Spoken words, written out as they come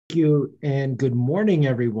You and good morning,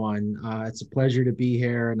 everyone. It's a pleasure to be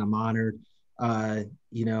here, and I'm honored. Uh,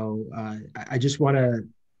 I just want to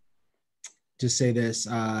just say this.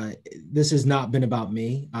 This has not been about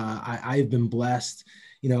me. I've been blessed.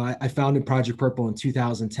 I founded Project Purple in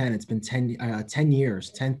 2010. It's been 10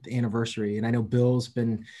 years, 10th anniversary, and I know Bill's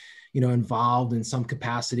been, involved in some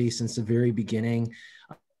capacity since the very beginning.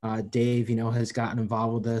 Dave, has gotten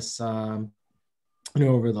involved with this.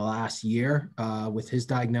 Over the last year with his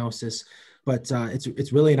diagnosis. But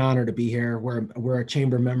it's really an honor to be here. We're a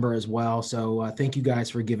chamber member as well, so thank you guys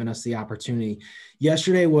for giving us the opportunity.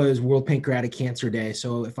 Yesterday was World Pancreatic Cancer Day,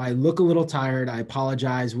 so if I look a little tired, I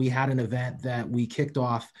apologize. We had an event that we kicked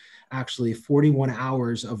off actually 41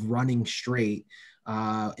 hours of running straight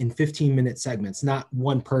in 15-minute segments. Not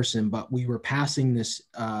one person, but we were passing this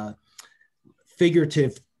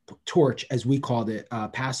figurative torch, as we called it,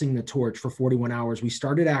 passing the torch for 41 hours. We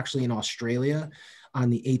started actually in Australia on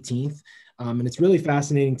the 18th. And it's really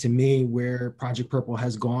fascinating to me where Project Purple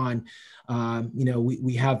has gone.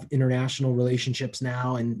 We have international relationships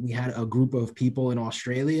now, and we had a group of people in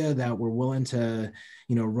Australia that were willing to,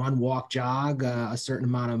 run, walk, jog a certain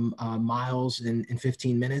amount of miles in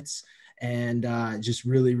 15 minutes. And just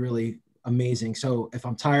really, really amazing. So if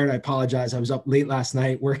I'm tired, I apologize. I was up late last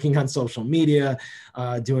night working on social media,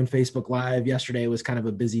 doing Facebook Live. Yesterday was kind of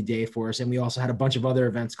a busy day for us. And we also had a bunch of other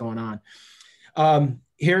events going on.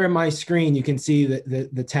 Here in my screen, you can see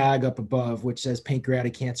the tag up above, which says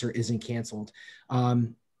pancreatic cancer isn't canceled.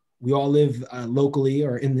 We all live locally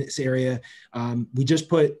or in this area. We just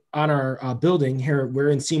put on our building here,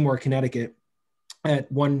 we're in Seymour, Connecticut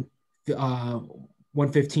at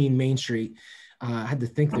 115 Main Street. I had to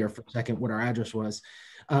think there for a second what our address was.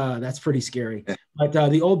 That's pretty scary. But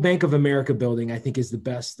the old Bank of America building, I think, is the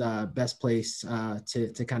best place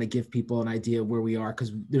to kind of give people an idea of where we are,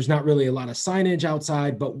 because there's not really a lot of signage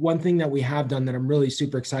outside. But one thing that we have done that I'm really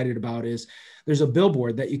super excited about is there's a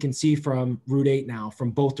billboard that you can see from Route 8 now, from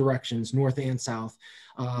both directions, north and south.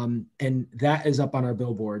 And that is up on our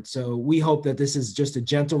billboard. So we hope that this is just a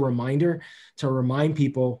gentle reminder to remind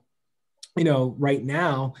people, right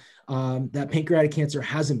now, that pancreatic cancer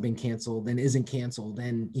hasn't been canceled and isn't canceled.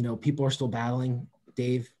 And, people are still battling.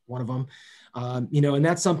 Dave, one of them, and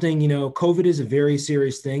that's something, COVID is a very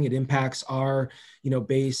serious thing. It impacts our,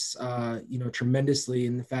 base, tremendously,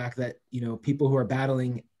 in the fact that, people who are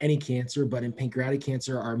battling any cancer, but in pancreatic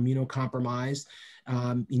cancer, are immunocompromised,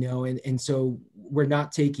 and so we're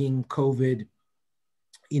not taking COVID,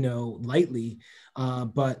 lightly,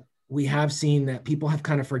 but we have seen that people have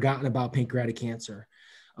kind of forgotten about pancreatic cancer.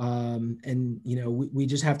 We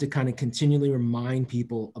just have to kind of continually remind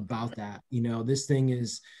people about that. This thing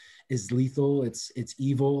is lethal. It's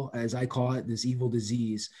evil, as I call it, this evil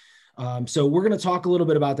disease. So we're going to talk a little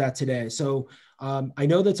bit about that today. So I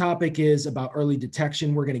know the topic is about early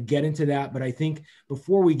detection. We're going to get into that, but I think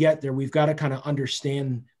before we get there, we've got to kind of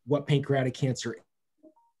understand what pancreatic cancer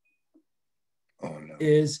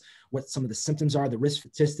is, what some of the symptoms are, the risk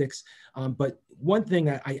statistics. But one thing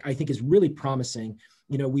that I think is really promising,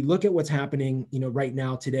 we look at what's happening, right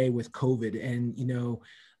now today with COVID, and,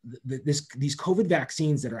 these COVID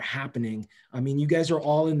vaccines that are happening. I mean, you guys are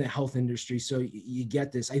all in the health industry, so you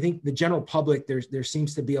get this. I think the general public, there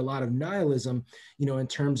seems to be a lot of nihilism, in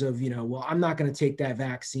terms of, well, I'm not going to take that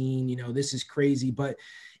vaccine, this is crazy. But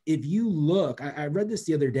if you look, I read this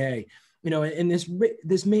the other day, and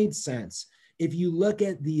this made sense. If you look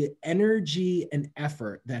at the energy and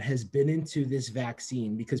effort that has been into this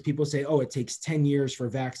vaccine, because people say, oh, it takes 10 years for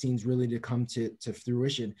vaccines really to come to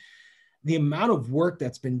fruition. The amount of work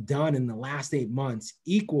that's been done in the last 8 months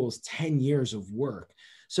equals 10 years of work.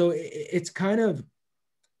 So it's kind of,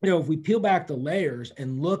 if we peel back the layers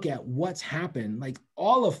and look at what's happened, like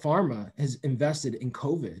all of pharma has invested in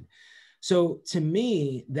COVID. So to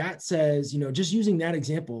me, that says, just using that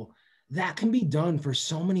example, that can be done for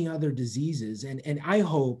so many other diseases. And I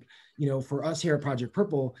hope, for us here at Project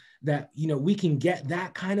Purple, that, we can get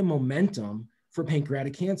that kind of momentum for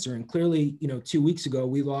pancreatic cancer. And clearly, 2 weeks ago,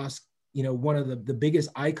 we lost, one of the biggest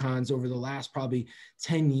icons over the last probably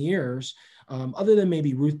 10 years, other than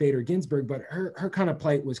maybe Ruth Bader Ginsburg, but her kind of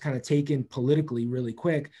plight was kind of taken politically really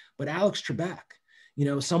quick. But Alex Trebek,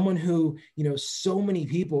 someone who, so many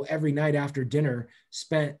people every night after dinner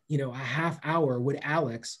spent, a half hour with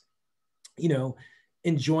Alex,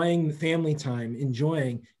 enjoying the family time,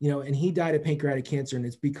 and he died of pancreatic cancer. And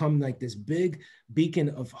it's become like this big beacon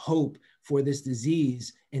of hope for this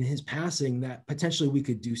disease in his passing, that potentially we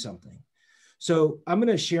could do something. So I'm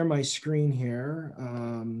going to share my screen here.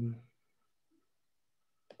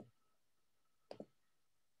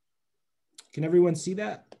 Can everyone see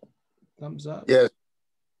that? Thumbs up? Yes.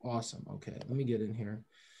 Awesome. Okay, let me get in here.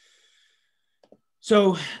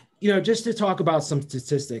 So, just to talk about some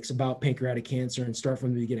statistics about pancreatic cancer and start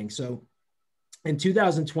from the beginning. So in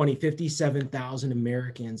 2020, 57,000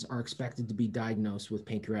 Americans are expected to be diagnosed with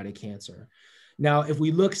pancreatic cancer. Now, if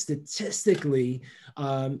we look statistically,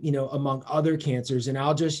 among other cancers, and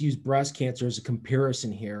I'll just use breast cancer as a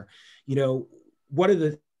comparison here, what are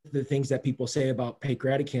the things that people say about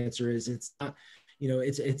pancreatic cancer is it's not,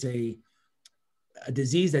 it's a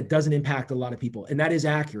disease that doesn't impact a lot of people. And that is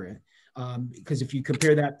accurate. Because if you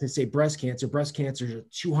compare that to, say, breast cancer is a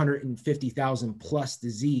 250,000 plus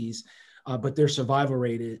disease, but their survival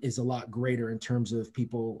rate is a lot greater in terms of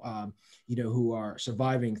people, who are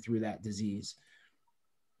surviving through that disease.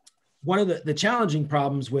 One of the challenging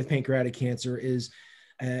problems with pancreatic cancer is,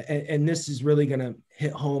 and this is really going to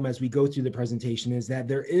hit home as we go through the presentation, is that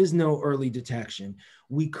there is no early detection.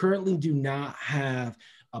 We currently do not have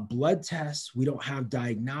a blood test. We don't have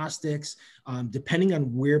diagnostics. Depending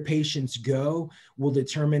on where patients go will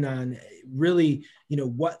determine on really,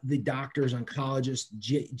 what the doctors, oncologists,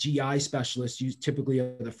 GI specialists use typically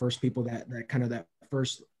are the first people that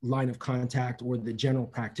first line of contact, or the general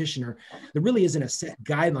practitioner. There really isn't a set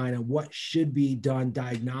guideline on what should be done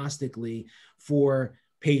diagnostically for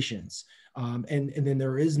patients. And then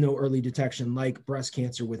there is no early detection like breast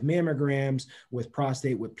cancer with mammograms, with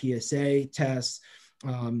prostate, with PSA tests.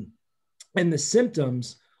 And the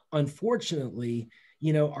symptoms, unfortunately,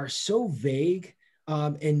 are so vague.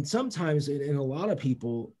 And sometimes in a lot of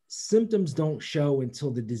people, symptoms don't show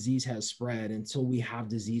until the disease has spread, until we have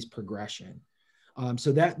disease progression.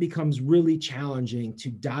 So that becomes really challenging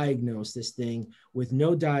to diagnose this thing with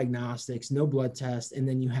no diagnostics, no blood test, and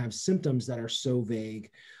then you have symptoms that are so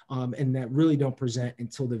vague and that really don't present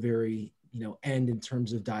until the very end in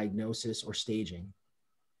terms of diagnosis or staging.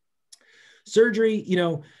 Surgery,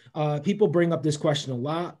 people bring up this question a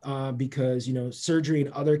lot because, surgery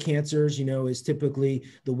in other cancers, is typically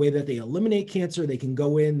the way that they eliminate cancer. They can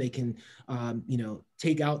go in, they can,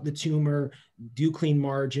 take out the tumor, do clean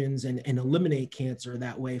margins, and eliminate cancer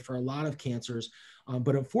that way for a lot of cancers.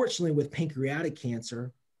 But unfortunately, with pancreatic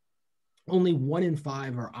cancer, only 1 in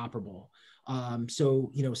 5 are operable.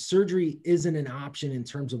 So, surgery isn't an option in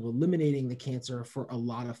terms of eliminating the cancer for a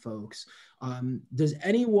lot of folks. Does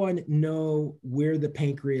anyone know where the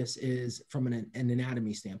pancreas is from an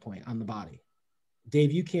anatomy standpoint on the body?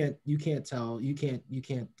 Dave, you can't tell. You can't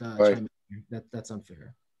right. chime in. That's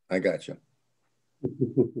unfair. I got you.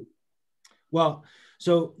 Well,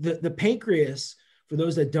 so the pancreas, for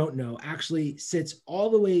those that don't know, actually sits all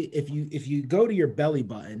the way, if you go to your belly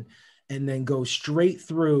button and then go straight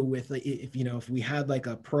through with, if we had like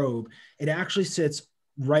a probe, it actually sits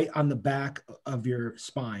right on the back of your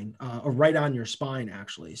spine, or right on your spine,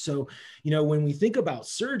 actually. So, when we think about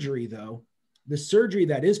surgery, though, the surgery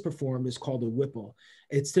that is performed is called a Whipple.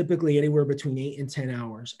 It's typically anywhere between 8 and 10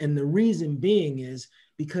 hours. And the reason being is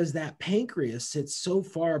because that pancreas sits so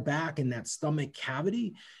far back in that stomach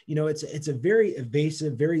cavity. It's a very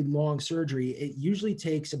invasive, very long surgery. It usually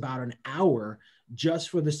takes about an hour just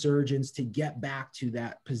for the surgeons to get back to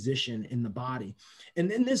that position in the body.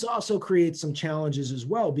 And then this also creates some challenges as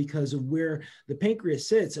well because of where the pancreas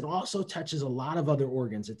sits. It also touches a lot of other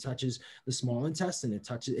organs. It touches the small intestine. It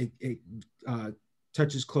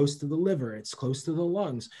touches close to the liver. It's close to the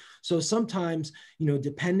lungs. So sometimes,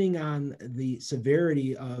 depending on the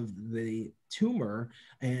severity of the tumor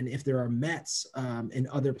and if there are mets in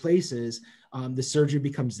other places, the surgery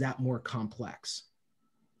becomes that more complex.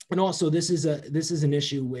 And also, this is an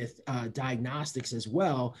issue with diagnostics as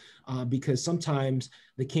well, because sometimes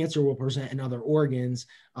the cancer will present in other organs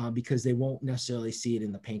because they won't necessarily see it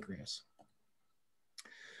in the pancreas.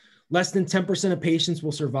 Less than 10% of patients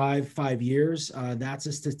will survive 5 years. That's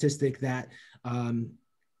a statistic that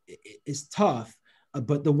is tough.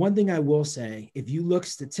 But the one thing I will say, if you look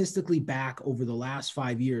statistically back over the last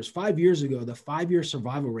 5 years, 5 years ago, the 5-year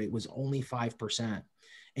survival rate was only 5%.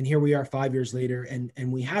 And here we are 5 years later, and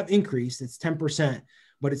we have increased. It's 10%,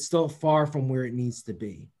 but it's still far from where it needs to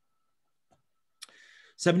be.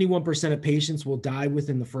 71% of patients will die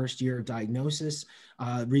within the first year of diagnosis.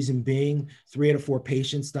 Reason being, 3 out of 4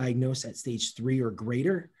 patients diagnosed at stage 3 or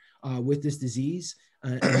greater with this disease.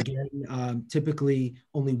 And again, typically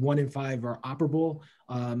only 1 in 5 are operable,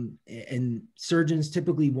 and surgeons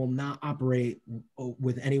typically will not operate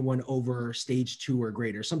with anyone over stage 2 or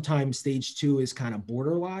greater. Sometimes stage 2 is kind of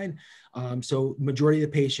borderline. So majority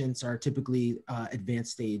of the patients are typically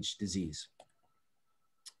advanced stage disease.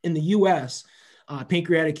 In the US,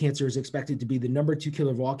 pancreatic cancer is expected to be the #2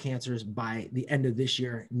 killer of all cancers by the end of this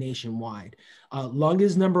year nationwide. Lung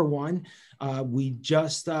is #1. We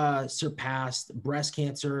just surpassed breast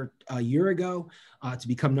cancer a year ago to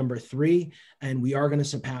become #3, and we are going to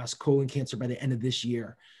surpass colon cancer by the end of this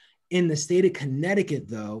year. In the state of Connecticut,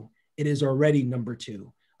 though, it is already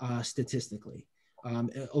 #2 statistically,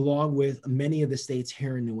 along with many of the states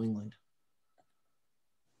here in New England.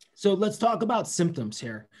 So let's talk about symptoms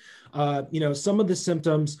here. Some of the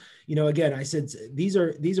symptoms, again, I said these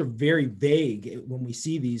are very vague when we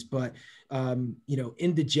see these, but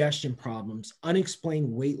indigestion problems,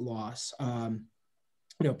 unexplained weight loss,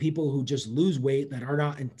 people who just lose weight that are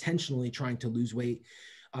not intentionally trying to lose weight,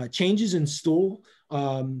 changes in stool,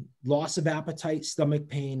 loss of appetite, stomach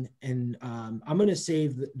pain, and I'm going to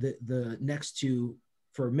save the next two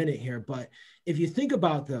for a minute here. But if you think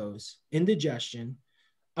about those, indigestion,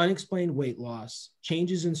 unexplained weight loss,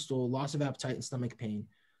 changes in stool, loss of appetite, and stomach pain,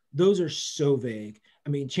 those are so vague. I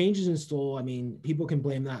mean, changes in stool, I mean, people can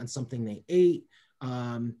blame that on something they ate.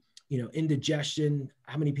 Indigestion,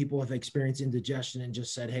 how many people have experienced indigestion and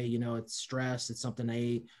just said, hey, it's stress, it's something I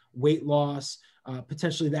ate. Weight loss,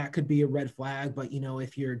 potentially that could be a red flag, but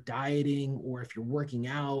if you're dieting or if you're working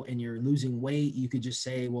out and you're losing weight, you could just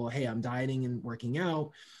say, well, hey, I'm dieting and working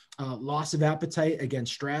out. Loss of appetite, again,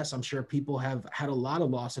 stress. I'm sure people have had a lot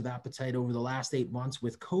of loss of appetite over the last 8 months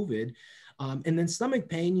with COVID. And then stomach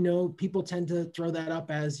pain, people tend to throw that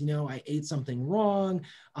up as, I ate something wrong.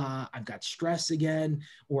 I've got stress again,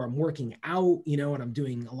 or I'm working out, and I'm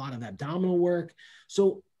doing a lot of abdominal work.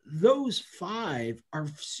 So those 5 are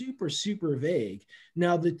super, super vague.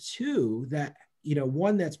 Now, the two that,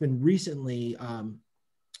 one that's been recently,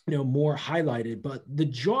 more highlighted, but the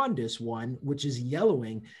jaundice one, which is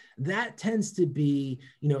yellowing, that tends to be,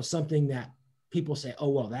 something that people say, oh,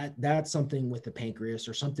 well, that's something with the pancreas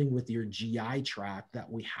or something with your GI tract that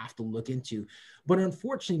we have to look into. But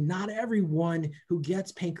unfortunately, not everyone who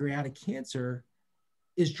gets pancreatic cancer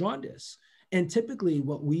is jaundice. And typically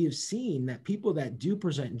what we have seen that people that do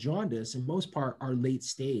present jaundice in most part are late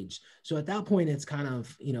stage. So at that point, it's kind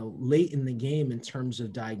of, late in the game in terms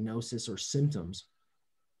of diagnosis or symptoms.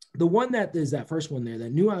 The one that is that first one there,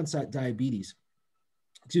 that new onset diabetes,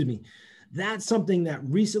 that's something that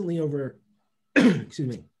recently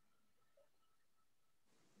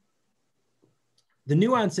the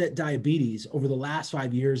new onset diabetes over the last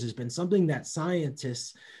 5 years has been something that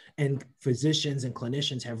scientists and physicians and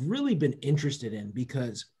clinicians have really been interested in,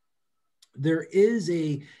 because there is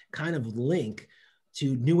a kind of link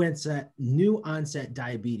to new onset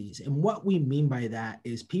diabetes. And what we mean by that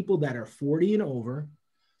is people that are 40 and over,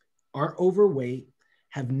 are overweight,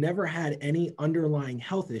 have never had any underlying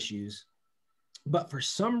health issues, but for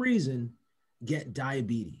some reason get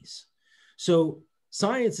diabetes. So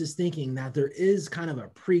science is thinking that there is kind of a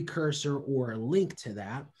precursor or a link to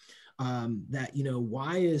that,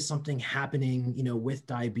 why is something happening, with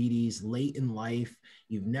diabetes late in life?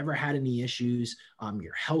 You've never had any issues.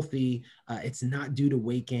 You're healthy. It's not due to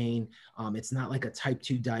weight gain. It's not like a type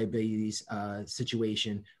 2 diabetes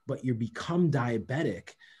situation, but you become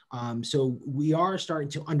diabetic. So we are starting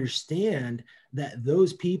to understand that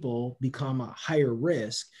those people become a higher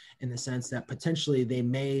risk in the sense that potentially they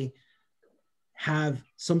may have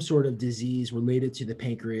some sort of disease related to the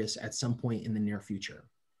pancreas at some point in the near future.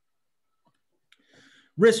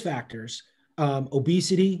 Risk factors,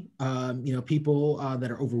 obesity, people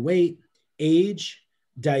that are overweight, age,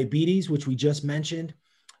 diabetes, which we just mentioned,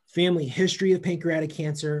 family history of pancreatic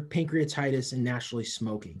cancer, pancreatitis, and naturally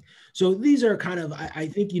smoking. So these are kind of, I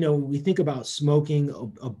think, we think about smoking,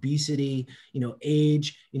 obesity,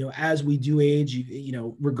 age, as we do age,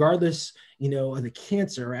 regardless, of the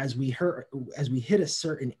cancer, as we hit a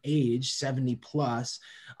certain age, 70 plus,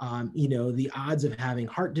 the odds of having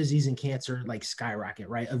heart disease and cancer like skyrocket,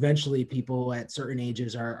 right? Eventually people at certain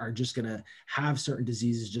ages are just going to have certain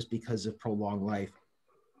diseases just because of prolonged life.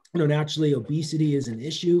 Naturally, obesity is an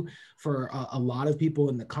issue for a lot of people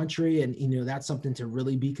in the country. And, that's something to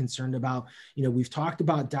really be concerned about. We've talked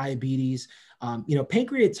about diabetes,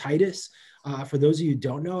 pancreatitis, for those of you who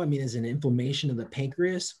don't know, is an inflammation of the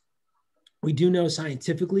pancreas. We do know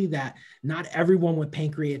scientifically that not everyone with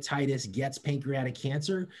pancreatitis gets pancreatic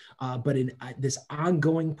cancer, but in this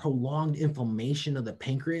ongoing prolonged inflammation of the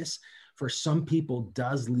pancreas for some people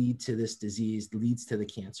does lead to this disease, leads to the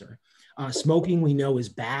cancer. Smoking, we know, is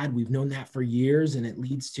bad. We've known that for years, and it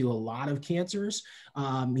leads to a lot of cancers,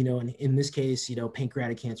 and in this case,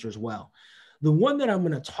 pancreatic cancer as well. The one that I'm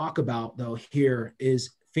going to talk about, though, here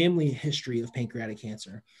is family history of pancreatic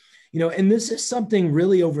cancer. And this is something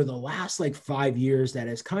really over the last like 5 years that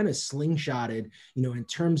has kind of slingshotted, in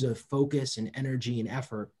terms of focus and energy and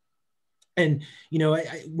effort. And,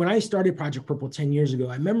 when I started Project Purple 10 years ago,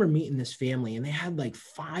 I remember meeting this family, and they had like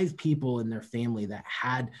 5 people in their family that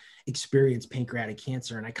had experienced pancreatic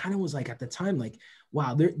cancer. And I kind of was like, at the time, like,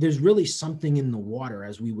 wow, there's really something in the water,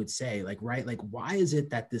 as we would say, like, right? Like, why is it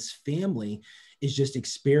that this family is just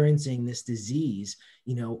experiencing this disease,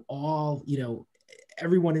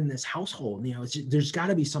 everyone in this household, there's got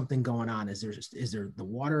to be something going on. Is there the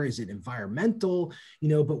water? Is it environmental?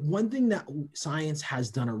 But one thing that science has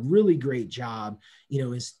done a really great job,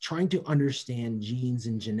 is trying to understand genes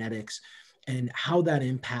and genetics and how that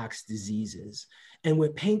impacts diseases. And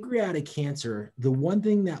with pancreatic cancer, the one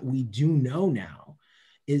thing that we do know now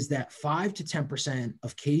is that 5 to 10%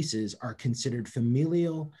 of cases are considered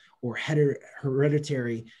familial or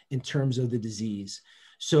hereditary in terms of the disease.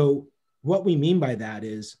 So what we mean by that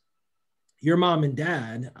is your mom and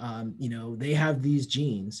dad, they have these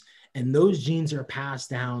genes, and those genes are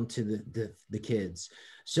passed down to the kids.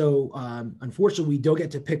 So unfortunately, we don't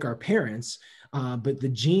get to pick our parents, but the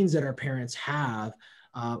genes that our parents have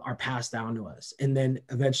are passed down to us, and then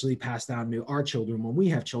eventually passed down to our children when we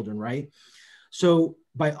have children, right? So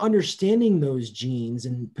by understanding those genes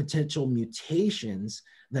and potential mutations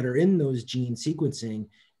that are in those gene sequencing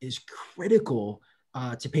is critical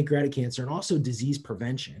to pancreatic cancer and also disease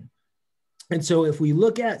prevention. And so if we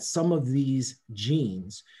look at some of these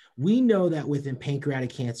genes, we know that within pancreatic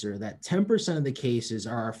cancer, that 10% of the cases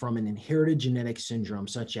are from an inherited genetic syndrome,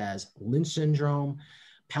 such as Lynch syndrome,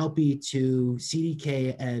 PALP2,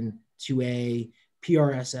 CDKN2A,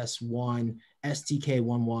 PRSS1,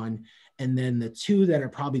 STK11, and then the 2 that are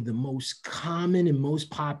probably the most common and most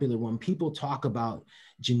popular when people talk about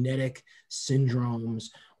genetic syndromes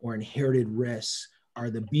or inherited risks are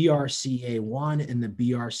the BRCA1 and the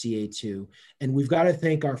BRCA2. And we've got to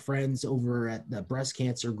thank our friends over at the breast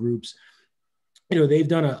cancer groups. They've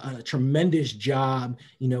done a tremendous job,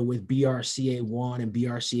 with BRCA1 and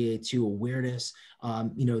BRCA2 awareness.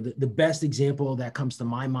 The best example that comes to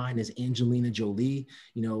my mind is Angelina Jolie.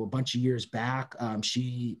 A bunch of years back,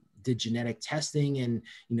 she did genetic testing, and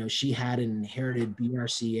she had an inherited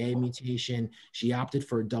BRCA mutation. She opted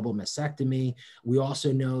for a double mastectomy. We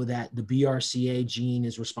also know that the BRCA gene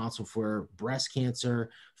is responsible for breast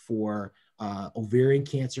cancer, for ovarian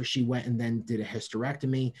cancer. She went and then did a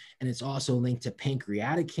hysterectomy, and it's also linked to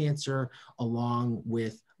pancreatic cancer, along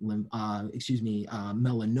with melanoma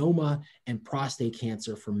and prostate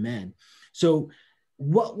cancer for men. So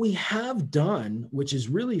what we have done, which is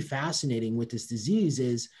really fascinating with this disease,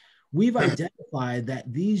 is we've identified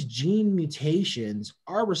that these gene mutations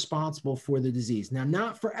are responsible for the disease. Now,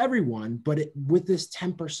 not for everyone, but with this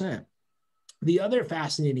 10%. The other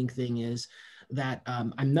fascinating thing is that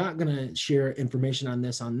I'm not going to share information on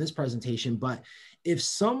this presentation, but if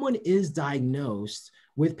someone is diagnosed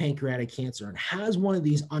with pancreatic cancer and has one of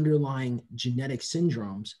these underlying genetic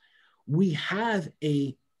syndromes, we have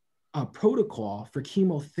a protocol for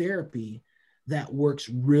chemotherapy that works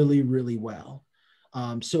really, really well.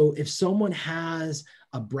 So if someone has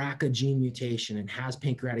a BRCA gene mutation and has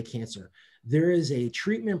pancreatic cancer, there is a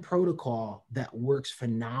treatment protocol that works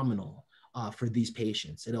phenomenal for these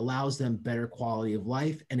patients. It allows them better quality of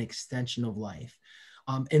life and extension of life.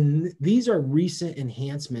 And these are recent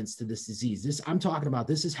enhancements to this disease. This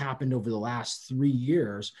has happened over the last 3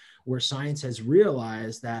 years, where science has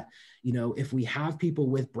realized that, if we have people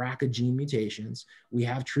with BRCA gene mutations, we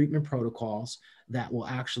have treatment protocols that will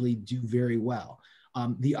actually do very well.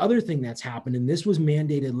 The other thing that's happened, and this was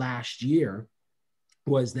mandated last year,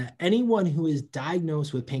 was that anyone who is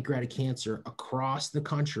diagnosed with pancreatic cancer across the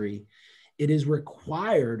country, it is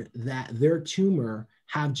required that their tumor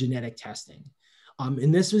have genetic testing.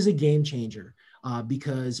 And this was a game changer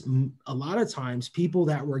because a lot of times people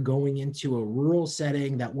that were going into a rural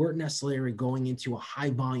setting that weren't necessarily going into a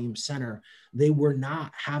high volume center, they were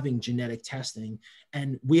not having genetic testing.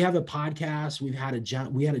 And we have a podcast. We had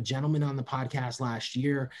a gentleman on the podcast last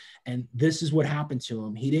year, and this is what happened to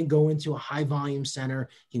him. He didn't go into a high volume center.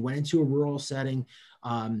 He went into a rural setting.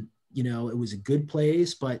 It was a good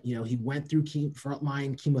place, but, he went through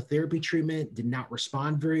frontline chemotherapy treatment, did not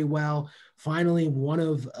respond very well. Finally, one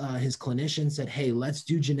of his clinicians said, hey, let's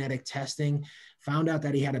do genetic testing, found out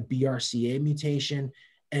that he had a BRCA mutation,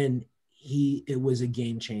 and it was a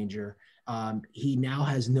game changer. He now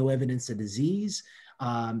has no evidence of disease.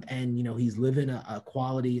 And he's living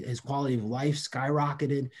his quality of life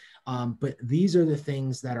skyrocketed. But these are the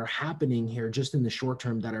things that are happening here just in the short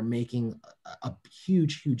term that are making a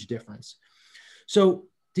huge, huge difference. So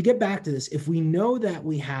to get back to this, if we know that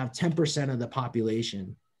we have 10% of the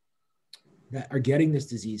population that are getting this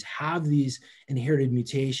disease have these inherited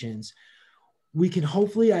mutations, we can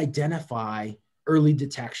hopefully identify early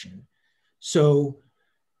detection. So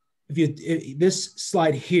this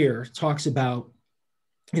slide here talks about,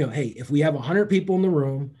 hey, if we have 100 people in the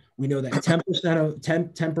room, we know that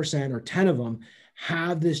 10% or 10 of them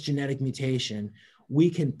have this genetic mutation. We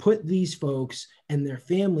can put these folks and their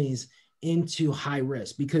families into high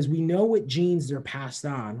risk because we know what genes they're passed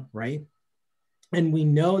on, right? And we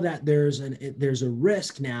know that there's a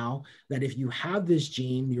risk now that if you have this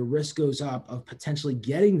gene, your risk goes up of potentially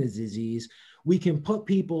getting the disease. We can put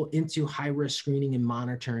people into high-risk screening and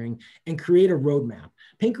monitoring and create a roadmap.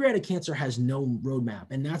 Pancreatic cancer has no roadmap,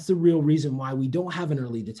 and that's the real reason why we don't have an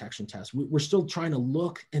early detection test. We're still trying to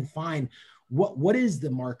look and find what is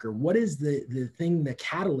the marker, what is the thing, the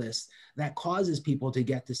catalyst that causes people to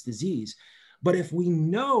get this disease. But if we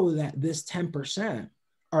know that this 10%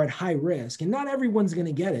 are at high risk, and not everyone's going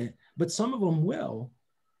to get it, but some of them will.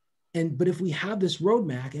 But if we have this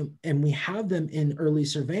roadmap and we have them in early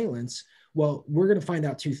surveillance, well, we're going to find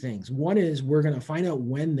out two things. One is we're going to find out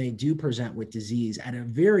when they do present with disease at a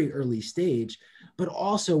very early stage, but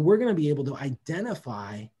also we're going to be able to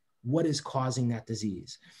identify what is causing that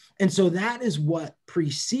disease. And so that is what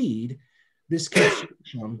precede this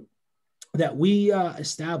consortium that we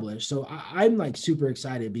established. So I'm like super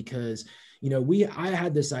excited because I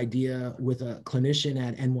had this idea with a clinician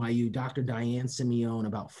at NYU, Dr. Diane Simeone,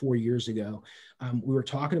 about 4 years ago. We were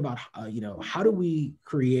talking about, how do we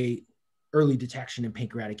create early detection in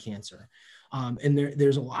pancreatic cancer? And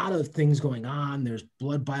there's a lot of things going on. There's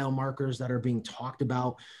blood biomarkers that are being talked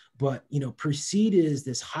about. But, PRECEDE is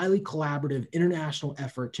this highly collaborative international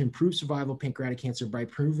effort to improve survival of pancreatic cancer by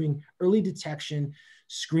improving early detection,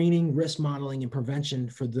 screening, risk modeling, and prevention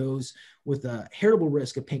for those with a heritable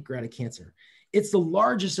risk of pancreatic cancer. It's the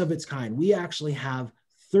largest of its kind. We actually have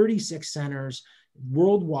 36 centers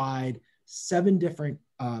worldwide, 7 different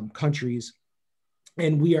countries,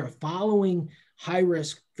 and we are following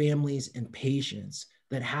high-risk families and patients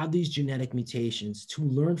that have these genetic mutations to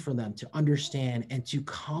learn from them, to understand, and to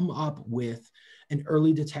come up with an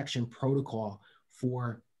early detection protocol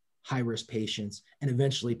for high-risk patients and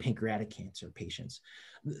eventually pancreatic cancer patients.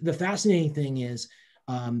 The fascinating thing is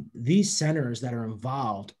these centers that are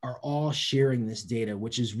involved are all sharing this data,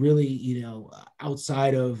 which is really,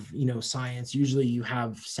 outside of, science. Usually you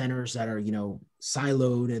have centers that are,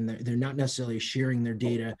 siloed and they're not necessarily sharing their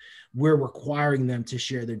data. We're requiring them to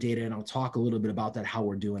share their data. And I'll talk a little bit about that, how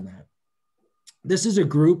we're doing that. This is a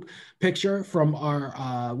group picture from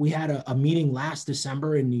we had a meeting last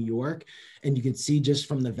December in New York, and you can see just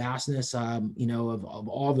from the vastness, of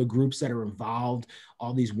all the groups that are involved,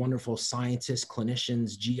 all these wonderful scientists,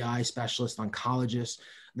 clinicians, GI specialists, oncologists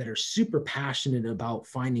that are super passionate about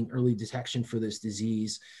finding early detection for this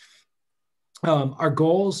disease. Our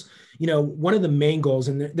goals, one of the main goals,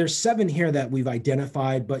 and there's 7 here that we've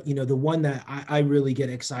identified, but, the one that I really get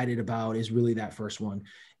excited about is really that first one,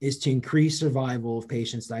 is to increase survival of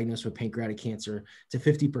patients diagnosed with pancreatic cancer to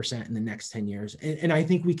 50% in the next 10 years. And I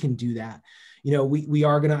think we can do that. We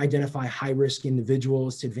are going to identify high-risk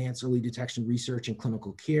individuals to advance early detection research and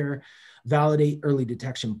clinical care, validate early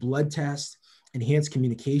detection blood tests, enhance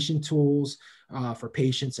communication tools for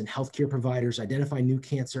patients and healthcare providers, identify new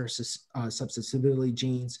cancer susceptibility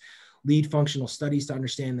genes, lead functional studies to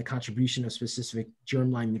understand the contribution of specific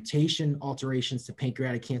germline mutation alterations to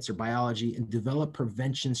pancreatic cancer biology, and develop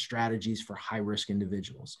prevention strategies for high-risk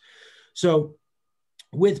individuals. So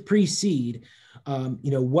with PRECEDE,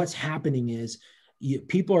 what's happening is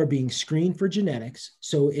people are being screened for genetics.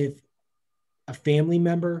 So if a family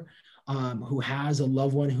member who has a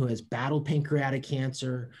loved one who has battled pancreatic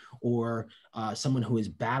cancer, or someone who is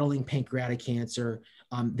battling pancreatic cancer,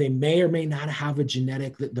 they may or may not have a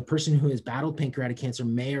genetic, the person who has battled pancreatic cancer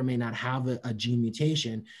may or may not have a gene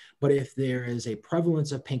mutation, but if there is a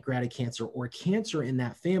prevalence of pancreatic cancer or cancer in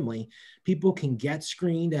that family, people can get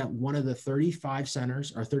screened at one of the 35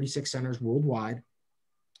 centers or 36 centers worldwide,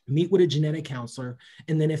 meet with a genetic counselor,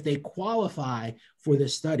 and then if they qualify for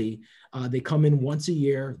this study, they come in once a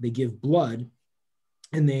year, they give blood,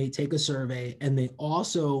 and they take a survey, and they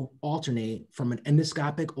also alternate from an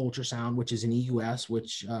endoscopic ultrasound, which is an EUS,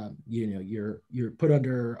 which you're put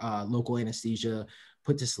under local anesthesia,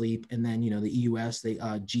 put to sleep, and then the EUS,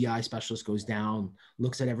 the GI specialist goes down,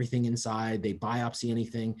 looks at everything inside, they biopsy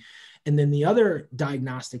anything, and then the other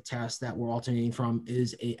diagnostic test that we're alternating from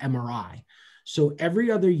is a MRI. So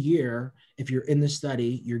every other year, if you're in the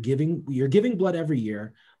study, you're giving blood every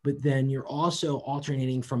year, but then you're also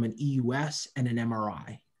alternating from an EUS and an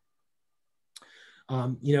MRI.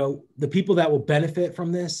 The people that will benefit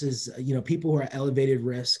from this is, people who are at elevated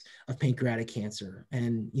risk of pancreatic cancer.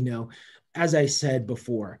 And, as I said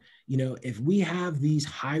before, if we have these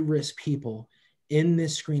high risk people in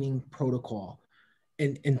this screening protocol,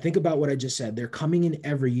 and think about what I just said, they're coming in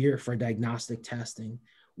every year for diagnostic testing.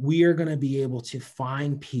 We are going to be able to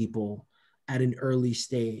find people at an early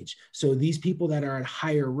stage. So these people that are at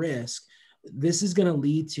higher risk, this is going to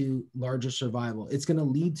lead to larger survival. It's going to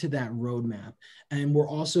lead to that roadmap. And we're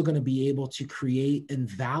also going to be able to create and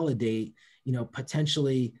validate,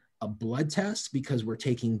 potentially a blood test, because we're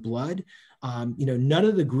taking blood. None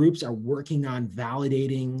of the groups are working on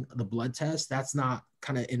validating the blood test. That's not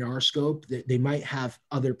kind of in our scope. They might have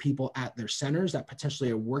other people at their centers that potentially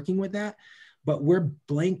are working with that, but we're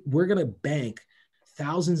going to bank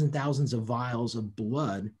thousands and thousands of vials of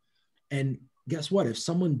blood. And guess what? If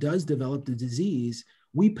someone does develop the disease,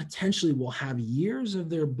 we potentially will have years of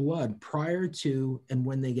their blood prior to and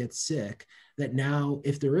when they get sick, that now,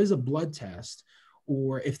 if there is a blood test,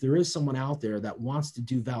 or if there is someone out there that wants to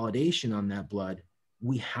do validation on that blood,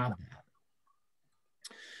 we have that.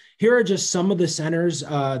 Here are just some of the centers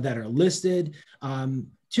that are listed.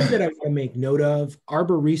 Two that I want to make note of: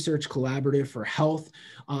 Arbor Research Collaborative for Health.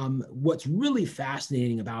 What's really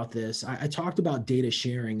fascinating about this, I talked about data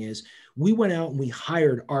sharing, is we went out and we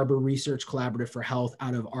hired Arbor Research Collaborative for Health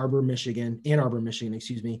out of Ann Arbor, Michigan,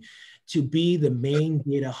 to be the main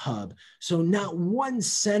data hub. So not one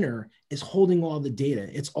center is holding all the data.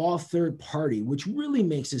 It's all third party, which really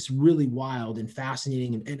makes this really wild and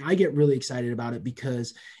fascinating. And I get really excited about it,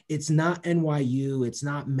 because it's not NYU, it's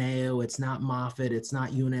not Mayo, it's not Moffitt, it's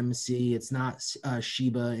not UNMC, it's not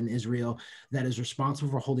Sheba in Israel that is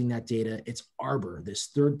responsible for holding that data. It's Arbor, this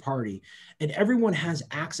third party, and everyone has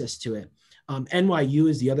access to it. NYU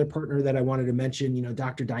is the other partner that I wanted to mention.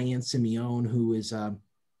 Dr. Diane Simeone, who is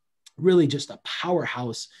really just a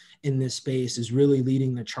powerhouse in this space, is really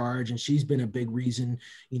leading the charge. And she's been a big reason,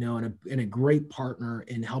 and a great partner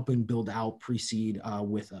in helping build out Precede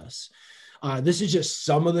with us. This is just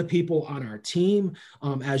some of the people on our team.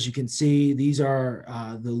 As you can see, these are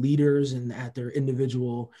the leaders and at their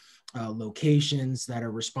individual locations that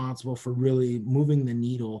are responsible for really moving the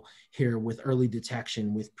needle here with early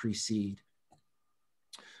detection with Precede.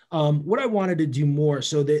 What I wanted to do more,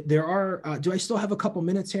 so that there are, do I still have a couple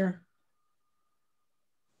minutes here?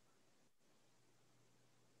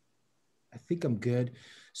 I think I'm good.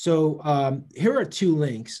 So here are two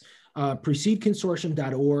links,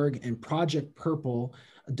 precedeconsortium.org and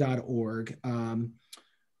projectpurple.org.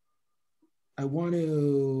 I want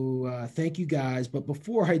to thank you guys, but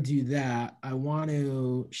before I do that, I want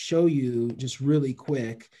to show you just really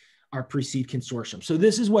quick our Precede Consortium. So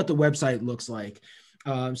this is what the website looks like.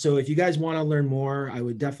 So if you guys want to learn more, I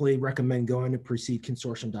would definitely recommend going to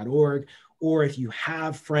precedeconsortium.org. Or if you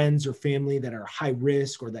have friends or family that are high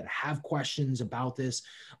risk or that have questions about this,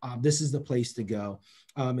 this is the place to go.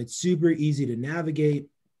 It's super easy to navigate.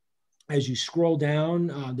 As you scroll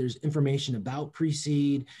down, there's information about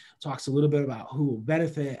Precede, talks a little bit about who will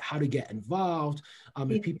benefit, how to get involved.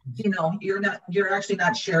 You're actually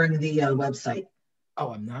not sharing the website.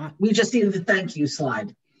 Oh, I'm not? We just needed the thank you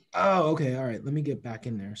slide. Oh, okay. All right. Let me get back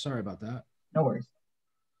in there. Sorry about that. No worries.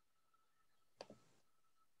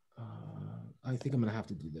 I think I'm going to have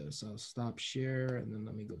to do this. I'll stop share and then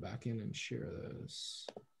let me go back in and share this.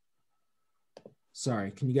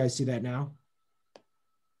 Sorry. Can you guys see that now?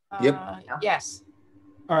 Yep. Yes.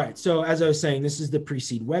 All right. So as I was saying, this is the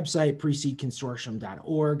Precede website,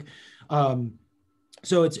 precedeconsortium.org.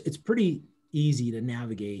 So it's pretty easy to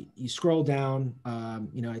navigate. You scroll down,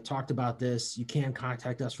 I talked about this. You can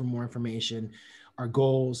contact us for more information, our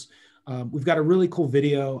goals. We've got a really cool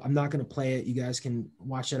video. I'm not going to play it. You guys can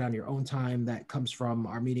watch it on your own time. That comes from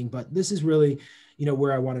our meeting, but this is really,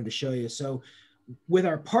 where I wanted to show you. So with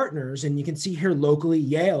our partners, and you can see here locally,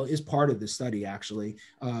 Yale is part of this study actually,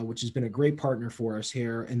 which has been a great partner for us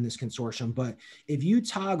here in this consortium. But if you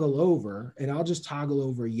toggle over, and I'll just toggle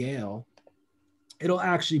over Yale, it'll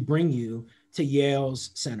actually bring you to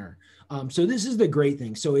Yale's center. So this is the great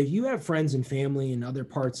thing. So if you have friends and family in other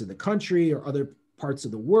parts of the country or other parts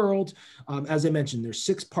of the world, as I mentioned, there's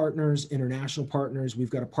 6 partners, international partners.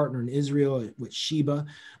 We've got a partner in Israel with Sheba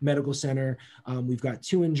Medical Center. We've got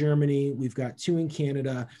 2 in Germany. We've got 2 in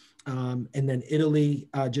Canada. And then Italy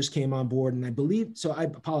just came on board. And I believe, so I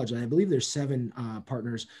apologize, I believe there's 7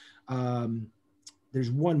 partners.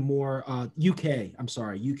 there's one more, UK, I'm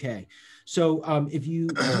sorry, UK. So if you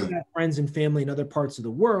have friends and family in other parts of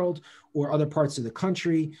the world or other parts of the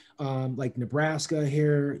country, like Nebraska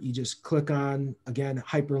here, you just click on, again,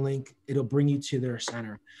 hyperlink, it'll bring you to their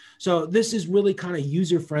center. So this is really kind of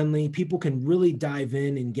user-friendly. People can really dive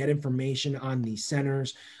in and get information on these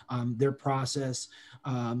centers, their process,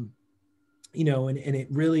 you know, and it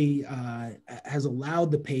really has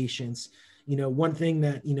allowed the patients, you know, one thing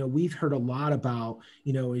that, you know, we've heard a lot about,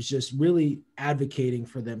 you know, is just really advocating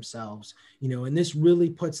for themselves, you know, and this really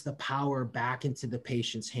puts the power back into the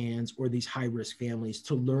patient's hands or these high-risk families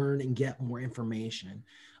to learn and get more information.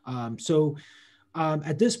 So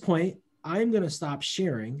at this point, I'm going to stop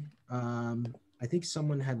sharing. I think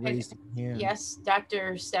someone had raised a hand. Yes,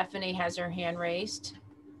 Dr. Stephanie has her hand raised.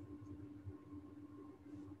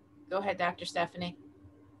 Go ahead, Dr. Stephanie.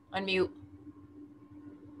 Unmute.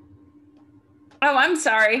 Oh, I'm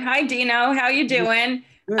sorry. Hi, Dino. How you doing?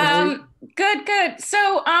 Good. Good.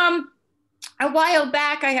 So a while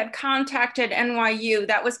back, I had contacted NYU.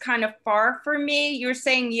 That was kind of far for me. You're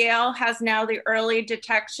saying Yale has now the Early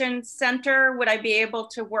Detection Center. Would I be able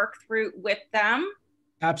to work through with them?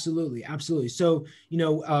 Absolutely. So, you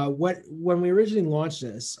know, when we originally launched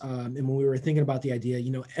this, and when we were thinking about the idea, you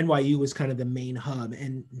know, NYU was kind of the main hub.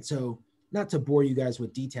 And so, not to bore you guys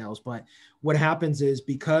with details, but what happens is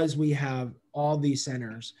because we have all these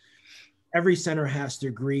centers, every center has to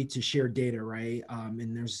agree to share data, right?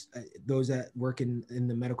 And there's those that work in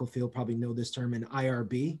the medical field probably know this term, an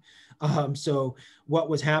IRB. So what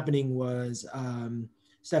was happening was,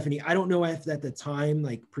 Stephanie, I don't know if at the time,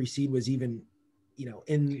 like Precede was even, you know,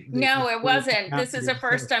 no, it wasn't. This is the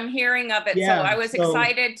first I'm hearing of it. Yeah, so I was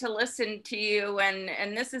excited to listen to you,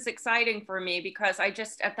 and this is exciting for me because I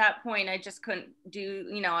just, at that point, I just couldn't do,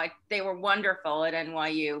 you know, they were wonderful at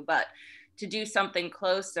NYU, but to do something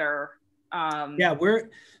closer. Yeah,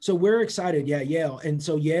 we're excited. Yeah, Yale. And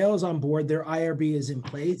so Yale is on board. Their IRB is in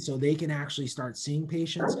place, so they can actually start seeing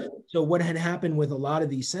patients. So what had happened with a lot of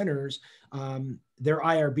these centers, their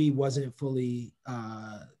IRB wasn't fully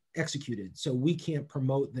executed. So we can't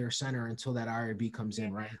promote their center until that IRB comes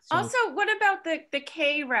in, right? So, also, what about the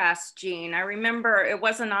KRAS gene? I remember it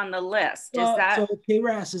wasn't on the list. Is that so?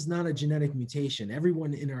 KRAS is not a genetic mutation.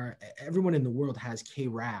 Everyone in the world has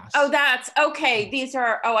KRAS. Oh, that's okay. These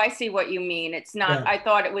are, oh, I see what you mean. It's not, I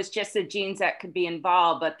thought it was just the genes that could be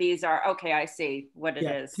involved, but these are, okay, I see what it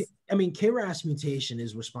is. I mean, KRAS mutation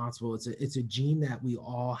is responsible. It's a gene that we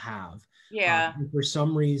all have. Yeah. For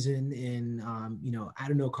some reason in, you know,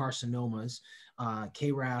 adenocarcinomas,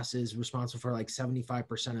 KRAS is responsible for like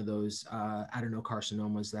 75% of those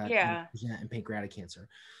adenocarcinomas that present in pancreatic cancer.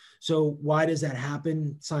 So why does that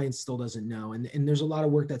happen? Science still doesn't know. And there's a lot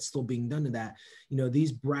of work that's still being done to that. You know,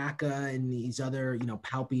 these BRCA and these other, you know,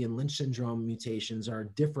 Palpy and Lynch syndrome mutations are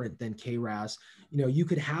different than KRAS. You know, you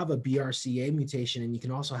could have a BRCA mutation and you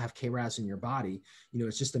can also have KRAS in your body. You know,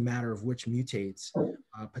 it's just a matter of which mutates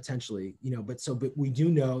potentially, you know, but we do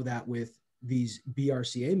know that with these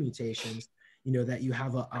BRCA mutations, you know, that you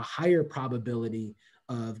have a higher probability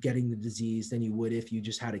of getting the disease than you would if you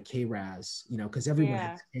just had a KRAS, you know, because everyone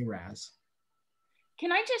has KRAS.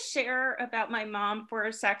 Can I just share about my mom for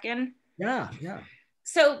a second? Yeah.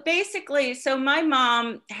 So basically, my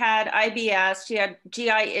mom had IBS. She had GI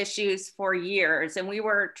issues for years, and we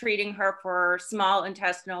were treating her for small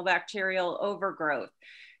intestinal bacterial overgrowth.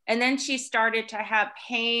 And then she started to have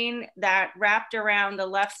pain that wrapped around the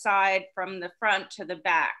left side from the front to the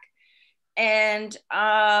back. And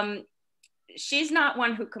she's not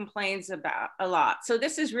one who complains about a lot. So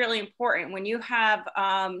this is really important. When you have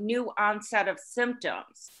new onset of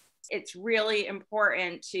symptoms, it's really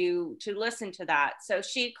important to listen to that. So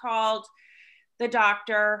she called the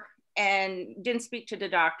doctor and didn't speak to the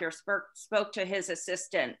doctor, spoke to his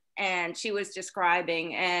assistant, and she was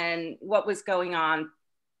describing and what was going on.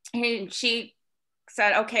 And she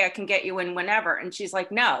said, okay, I can get you in whenever. And she's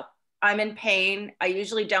like, no, I'm in pain. I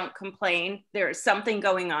usually don't complain. There's something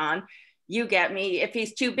going on. You get me. If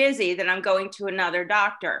he's too busy, then I'm going to another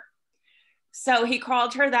doctor. So he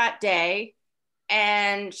called her that day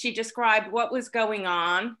and she described what was going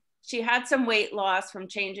on. She had some weight loss from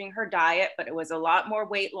changing her diet, but it was a lot more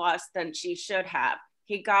weight loss than she should have.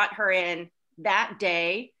 He got her in that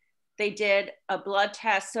day. They did a blood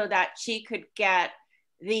test so that she could get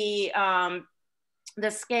the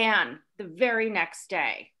scan the very next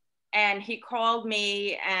day. And he called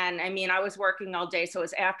me, and I mean, I was working all day, so it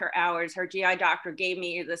was after hours. Her GI doctor gave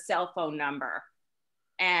me the cell phone number.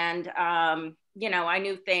 And, you know, I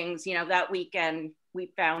knew things, you know, that weekend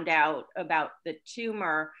we found out about the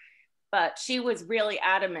tumor. But she was really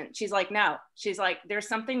adamant. She's like, no, she's like, there's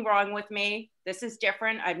something wrong with me. This is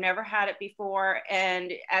different. I've never had it before.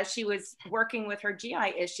 And as she was working with her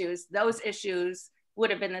GI issues, those issues would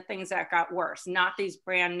have been the things that got worse, not these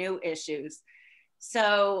brand new issues.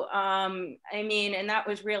 So, I mean, and that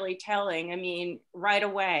was really telling. I mean, right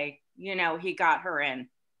away, you know, he got her in.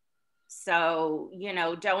 So, you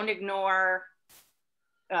know, don't ignore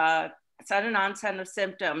sudden onset of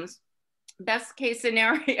symptoms. Best case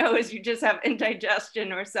scenario is you just have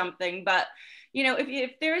indigestion or something. But, you know,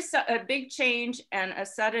 if there's a big change and a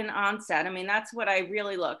sudden onset, I mean, that's what I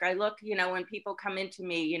really look. I look, you know, when people come into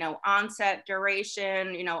me, you know, onset,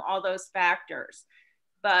 duration, you know, all those factors.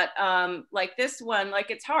 But like this one, like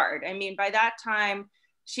it's hard. I mean, by that time,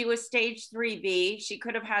 she was stage 3B. She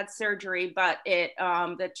could have had surgery, but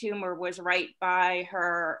the tumor was right by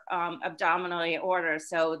her abdominal aorta.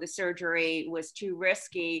 So the surgery was too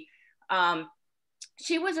risky.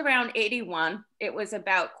 She was around 81. It was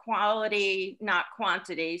about quality, not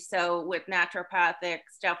quantity. So with naturopathic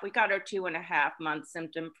stuff, we got her 2.5 months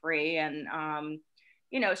symptom free. And,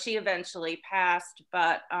 you know, she eventually passed.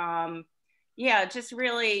 But yeah, just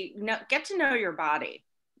really get to know your body.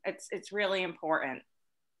 It's really important.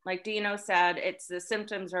 Like Dino said, the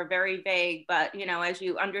symptoms are very vague, but, you know, as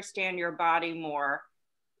you understand your body more,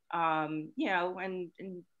 you know, and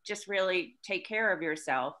just really take care of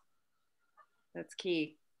yourself. That's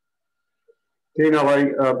key. Dino,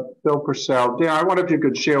 Bill Purcell. Dino, I wonder if you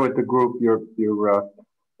could share with the group your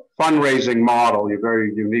fundraising model, your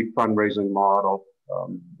very unique fundraising model,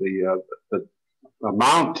 the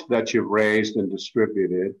amount that you've raised and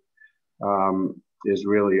distributed is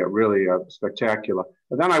really spectacular.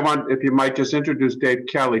 And then I want, if you might just introduce Dave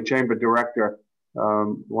Kelly, Chamber Director,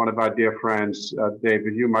 one of our dear friends.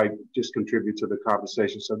 David, you might just contribute to the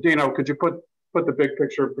conversation. So Dino, could you put the big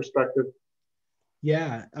picture in perspective?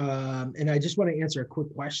 Yeah, and I just want to answer a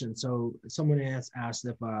quick question. So someone asked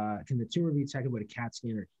if can the tumor be detected with a CAT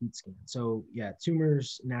scan or heat scan? So yeah,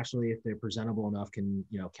 tumors naturally, if they're presentable enough, can,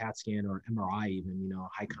 you know, CAT scan or MRI even, you know,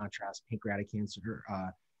 high contrast pancreatic cancer,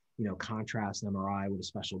 you know, contrast MRI with a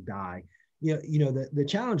special dye. You know the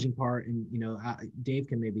challenging part, and you know, Dave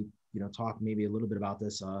can maybe, you know, talk maybe a little bit about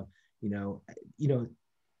this. You know.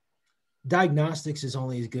 Diagnostics is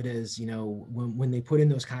only as good as, you know, when they put in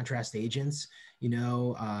those contrast agents, you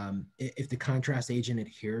know, if the contrast agent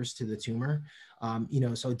adheres to the tumor, you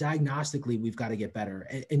know, so diagnostically we've got to get better.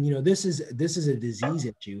 And you know, this is a disease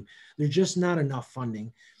issue. There's just not enough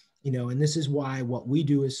funding, you know, and this is why what we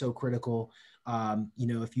do is so critical. You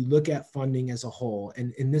know, if you look at funding as a whole,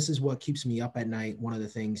 and this is what keeps me up at night. One of the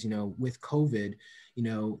things, you know, with COVID, you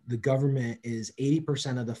know, the government is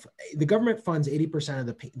 80% of the government funds 80% of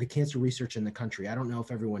the cancer research in the country. I don't know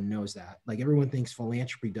if everyone knows that. Like everyone thinks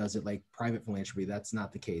philanthropy does it, like private philanthropy. That's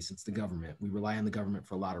not the case. It's the government. We rely on the government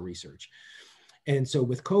for a lot of research. And so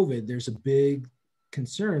with COVID, there's a big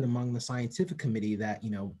concern among the scientific committee that,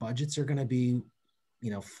 you know, budgets are going to be, you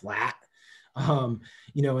know, flat.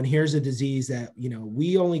 You know, and here's a disease that, you know,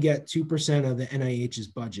 we only get 2% of the NIH's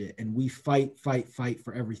budget, and we fight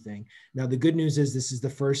for everything. Now, the good news is this is the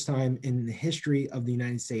first time in the history of the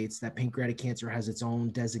United States that pancreatic cancer has its own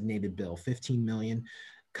designated bill, 15 million.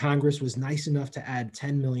 Congress was nice enough to add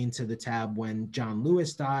 10 million to the tab when John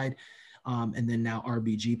Lewis died. And then now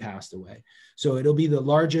RBG passed away. So it'll be the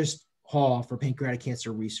largest haul for pancreatic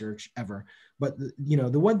cancer research ever. But, you know,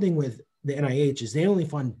 the one thing with the NIH is they only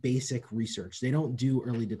fund basic research. They don't do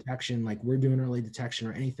early detection like we're doing early detection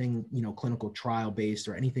or anything, you know, clinical trial based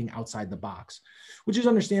or anything outside the box, which is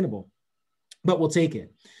understandable, but we'll take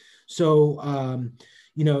it. So,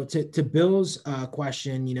 you know, to Bill's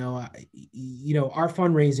question, you know, our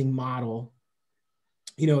fundraising model,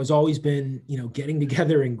 you know, has always been, you know, getting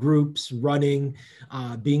together in groups, running,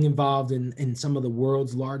 being involved in some of the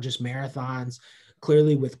world's largest marathons.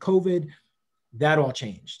 Clearly with COVID, that all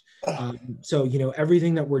changed. So, you know,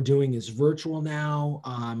 everything that we're doing is virtual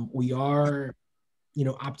now. We are, you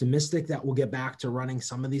know, optimistic that we'll get back to running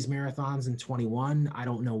some of these marathons in 21. I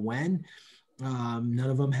don't know when. None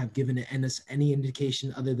of them have given us any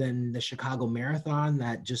indication other than the Chicago Marathon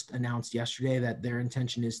that just announced yesterday that their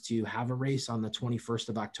intention is to have a race on the 21st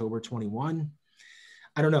of October, 21.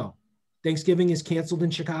 I don't know. Thanksgiving is canceled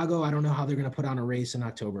in Chicago. I don't know how they're going to put on a race in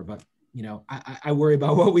October, but you know, I worry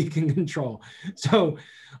about what we can control. So,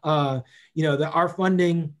 you know, our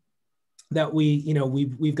funding that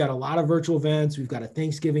we've got a lot of virtual events. We've got a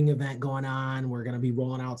Thanksgiving event going on. We're going to be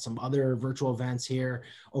rolling out some other virtual events here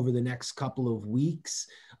over the next couple of weeks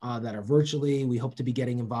that are virtually. We hope to be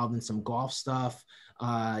getting involved in some golf stuff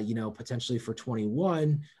you know, potentially for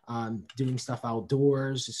 21, doing stuff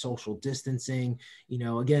outdoors, social distancing. You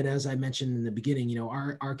know, again, as I mentioned in the beginning, you know,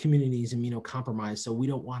 our community is immunocompromised, so we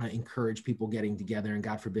don't want to encourage people getting together, and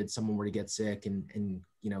God forbid someone were to get sick and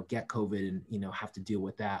you know, get COVID and, you know, have to deal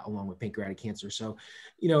with that along with pancreatic cancer. So,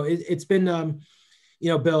 you know, it's been, you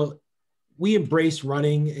know, Bill, we embraced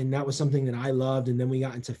running, and that was something that I loved. And then we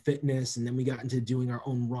got into fitness, and then we got into doing our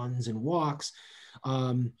own runs and walks.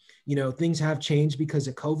 You know, things have changed because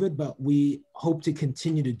of COVID, but we hope to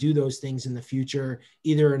continue to do those things in the future,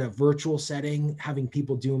 either in a virtual setting, having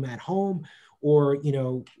people do them at home, or, you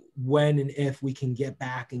know, when and if we can get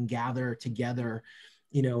back and gather together,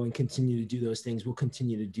 you know, and continue to do those things, we'll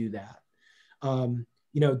continue to do that.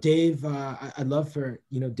 You know, Dave, I'd love for,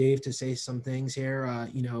 you know, Dave to say some things here.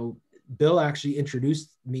 You know, Bill actually introduced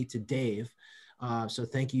me to Dave. So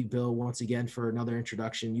thank you, Bill, once again for another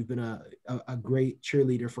introduction. You've been a great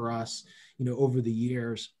cheerleader for us, you know, over the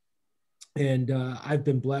years. And I've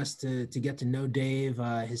been blessed to get to know Dave.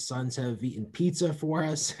 His sons have eaten pizza for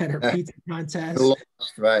us at our pizza contest.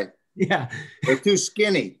 Right. Yeah. They're too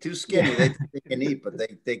skinny. Yeah. They can eat, but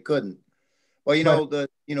they couldn't. Well, you know, the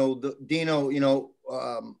Dino,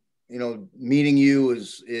 meeting you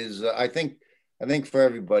is I think for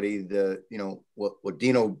everybody, what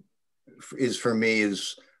Dino is for me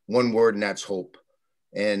is one word, and that's hope.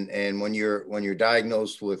 And when you're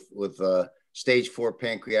diagnosed with stage 4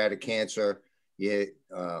 pancreatic cancer,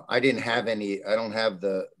 I don't have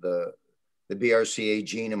the BRCA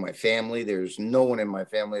gene in my family. There's no one in my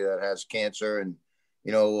family that has cancer. And,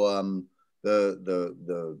 you know,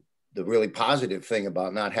 the really positive thing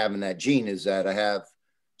about not having that gene is that I have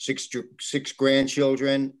six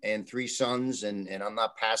grandchildren and 3 sons, and I'm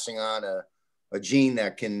not passing on a gene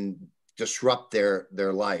that can disrupt their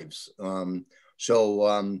lives. You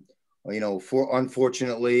know,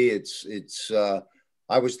 unfortunately,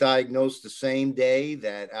 I was diagnosed the same day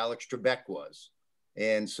that Alex Trebek was.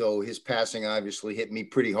 And so his passing obviously hit me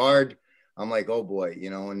pretty hard. I'm like, oh boy, you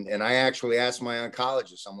know, and I actually asked my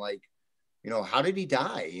oncologist, I'm like, you know, how did he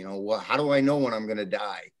die? You know, how do I know when I'm going to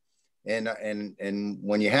die? And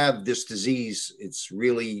when you have this disease, it's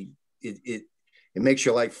really, it makes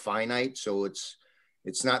your life finite. So it's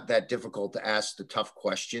not that difficult to ask the tough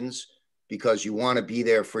questions, because you want to be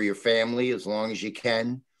there for your family as long as you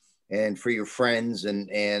can, and for your friends. And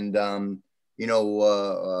you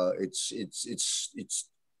know,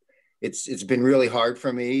 it's been really hard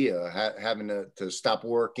for me having to stop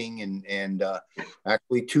working. And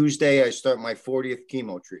actually Tuesday, I start my 40th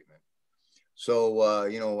chemo treatment. So,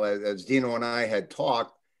 you know, as Dino and I had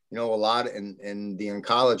talked, you know, a lot, and the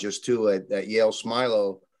oncologist too at Yale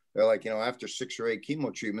Smilo, they're like, you know, after 6 or 8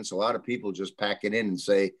 chemo treatments, a lot of people just pack it in and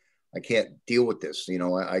say, I can't deal with this. You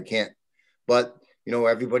know, I can't, but, you know,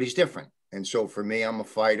 everybody's different. And so for me, I'm a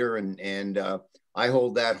fighter, and I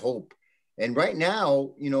hold that hope. And right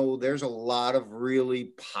now, you know, there's a lot of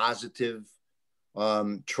really positive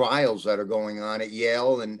trials that are going on at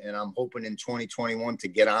Yale. And I'm hoping in 2021 to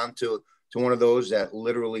get on to one of those that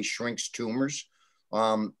literally shrinks tumors.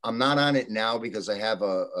 I'm not on it now because I have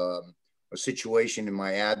a situation in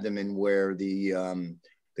my abdomen where the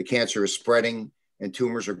cancer is spreading and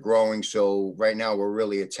tumors are growing. So right now we're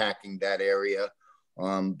really attacking that area.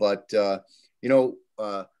 But you know,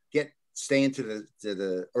 staying to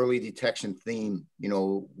the early detection theme, you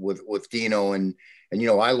know, with Dino, and you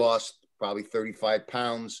know, I lost probably 35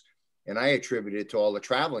 pounds, and I attribute it to all the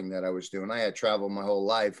traveling that I was doing. I had traveled my whole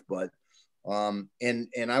life, but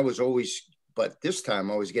and I was always, but this time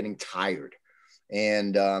I was getting tired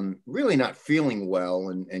and really not feeling well,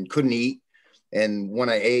 and couldn't eat. And when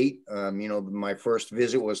I ate, you know, my first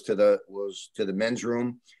visit was to the men's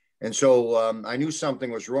room, and so I knew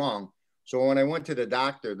something was wrong. So when I went to the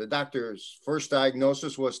doctor's first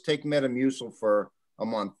diagnosis was take Metamucil for a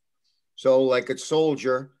month. So like a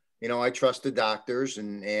soldier, you know, I trust the doctors,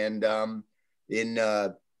 and in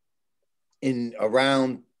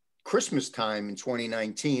around Christmas time in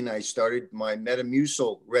 2019, I started my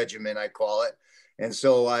Metamucil regimen, I call it. And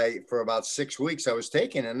so for about 6 weeks I was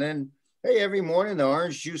taking, and then, hey, every morning the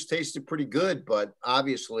orange juice tasted pretty good, but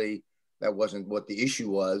obviously that wasn't what the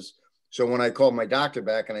issue was. So when I called my doctor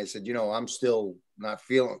back and I said, you know, I'm still not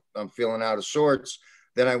I'm feeling out of sorts,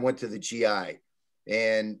 then I went to the GI,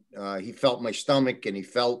 and he felt my stomach, and he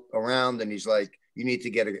felt around, and he's like, you need to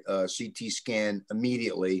get a CT scan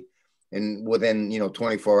immediately. And within, you know,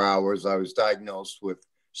 24 hours, I was diagnosed with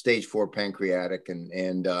stage 4 pancreatic.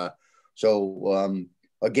 And so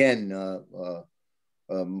again,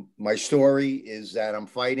 my story is that I'm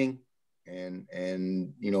fighting,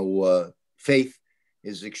 and you know, faith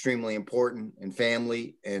is extremely important, and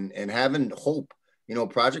family, and having hope. you know,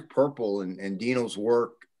 Project Purple and Dino's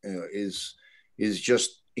work is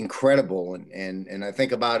just incredible. And I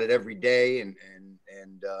think about it every day, and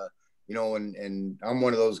you know, and I'm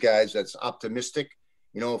one of those guys that's optimistic.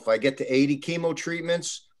 You know, if I get to 80 chemo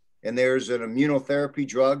treatments and there's an immunotherapy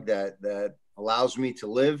drug that allows me to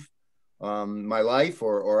live my life,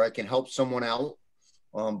 or I can help someone out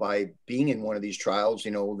by being in one of these trials,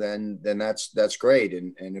 you know, then that's great.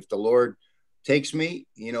 And if the Lord takes me,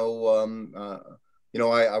 you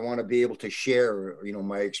know, I want to be able to share, you know,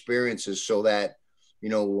 my experiences so that, you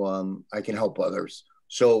know, I can help others.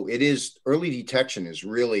 So it is, early detection is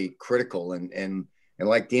really critical. And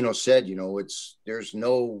like Dino said, you know, there's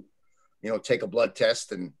no, you know, take a blood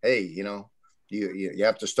test and, hey, you know, you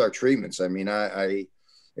have to start treatments. I mean, it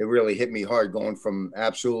really hit me hard going from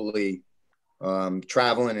absolutely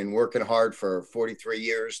traveling and working hard for 43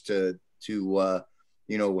 years to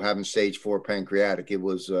you know, having stage 4 pancreatic. It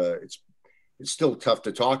was, it's still tough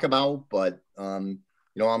to talk about, but, you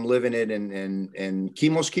know, I'm living it, and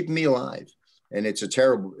chemo's keeping me alive. And it's a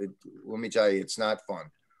terrible, let me tell you, it's not fun.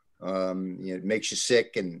 You know, it makes you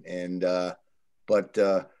sick, but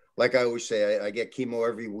like I always say, I get chemo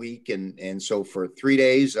every week. And so for 3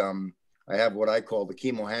 days, I have what I call the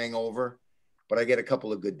chemo hangover, but I get a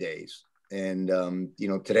couple of good days. And, you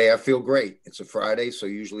know, today I feel great. It's a Friday. So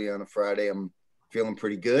usually on a Friday, I'm feeling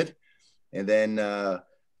pretty good. And then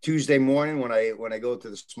Tuesday morning, when I go to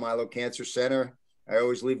the Smilo Cancer Center, I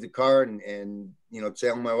always leave the car and you know,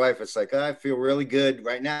 tell my wife, it's like, I feel really good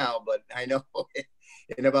right now, but I know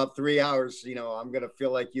in about 3 hours, you know, I'm going to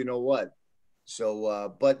feel like, you know what?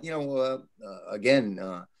 So, but, you know, again,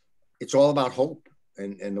 it's all about hope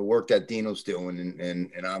and the work that Dino's doing.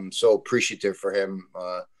 And I'm so appreciative for him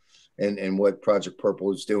and what Project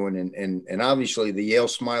Purple is doing. And obviously the Yale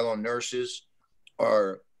Smilo nurses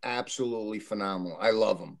are absolutely phenomenal. I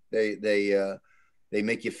love them. They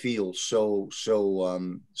make you feel so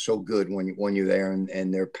good when you're there,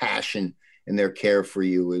 and their passion and their care for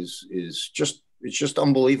you is just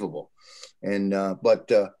unbelievable. And but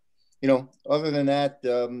you know, other than that,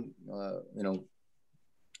 you know,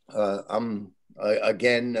 I'm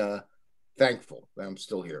again thankful that I'm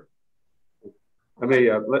still here. I mean,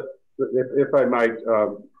 if I might,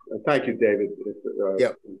 thank you, David,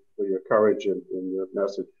 for your courage and your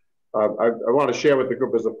message. I want to share with the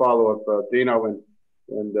group as a follow-up. Dino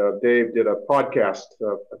and Dave did a podcast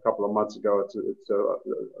a couple of months ago. It's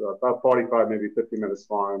about 45, maybe 50 minutes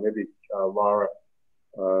long. Maybe Laura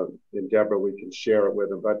and Deborah, we can share it with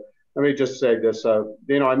them. But let me just say this.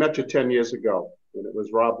 Dino, I met you 10 years ago, and it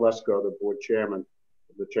was Rob Lesko, the board chairman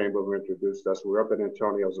of the chamber, who introduced us. We were up at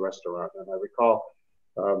Antonio's restaurant, and I recall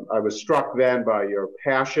I was struck then by your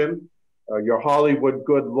passion, your Hollywood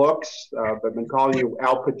good looks. I've been calling you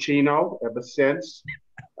Al Pacino ever since.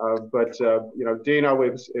 But you know, Dino,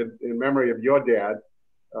 in memory of your dad,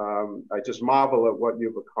 I just marvel at what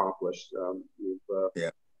you've accomplished.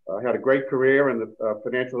 You've had a great career in the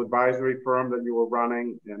financial advisory firm that you were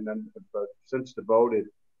running, and then since devoted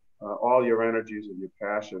all your energies and your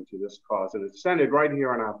passion to this cause. And it's centered right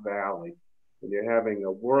here in our valley, and you're having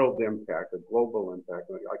a world impact, a global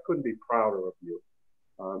impact. I couldn't be prouder of you.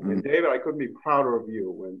 And David, I couldn't be prouder of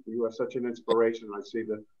you. When you are such an inspiration. I see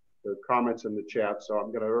the comments in the chat. So I'm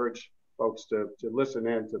going to urge folks to listen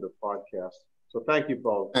in to the podcast. So thank you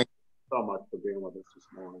both so much for being with us this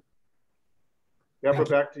morning. Deborah,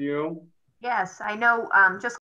 back to you. Yes, I know, just